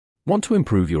Want to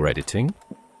improve your editing?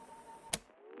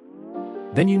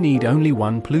 Then you need only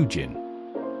one plugin.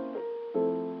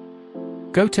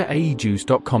 Go to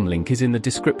aejuice.com, link is in the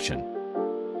description.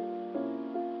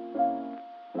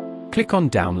 Click on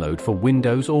Download for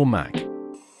Windows or Mac.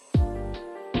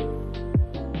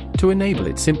 To enable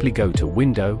it, simply go to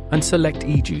Window and select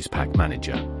AEjuice Pack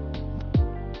Manager.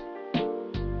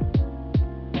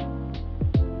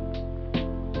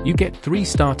 You get 3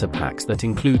 starter packs that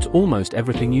includes almost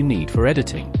everything you need for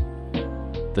editing.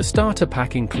 The starter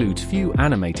pack includes few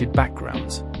animated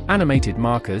backgrounds, animated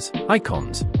markers,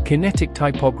 icons, kinetic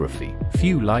typography,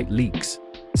 few light leaks,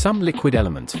 some liquid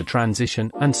elements for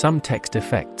transition, and some text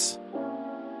effects.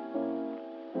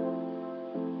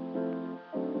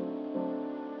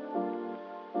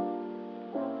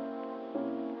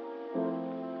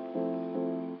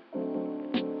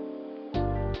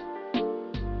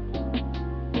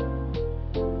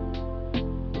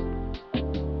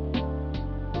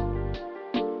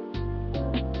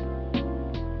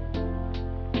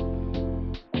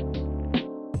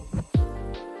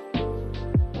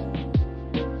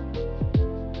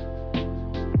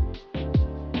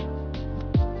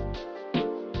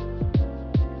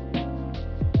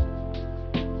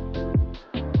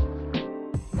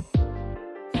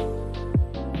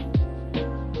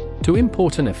 To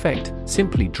import an effect,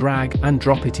 simply drag and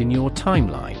drop it in your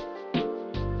timeline.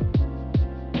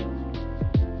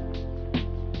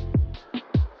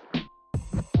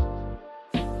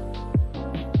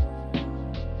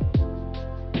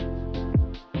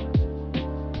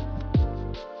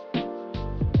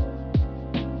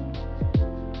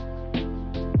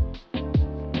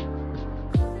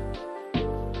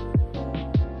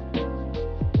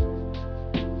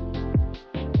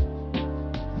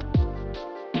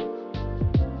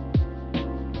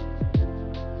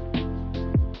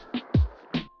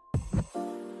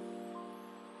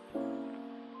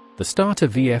 The starter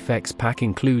VFX pack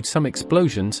includes some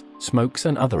explosions, smokes,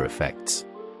 and other effects.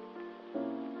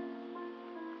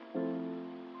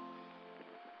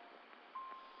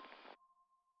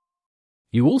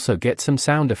 You also get some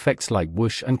sound effects like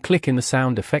whoosh and click in the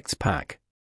sound effects pack.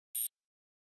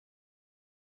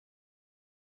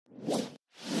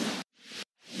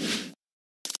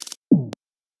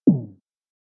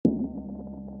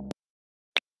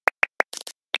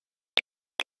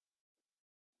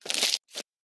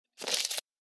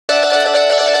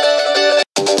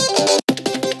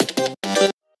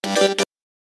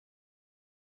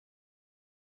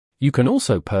 You can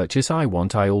also purchase I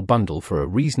Want I All bundle for a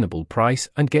reasonable price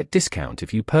and get discount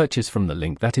if you purchase from the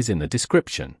link that is in the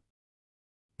description.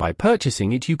 By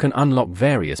purchasing it, you can unlock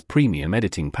various premium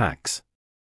editing packs.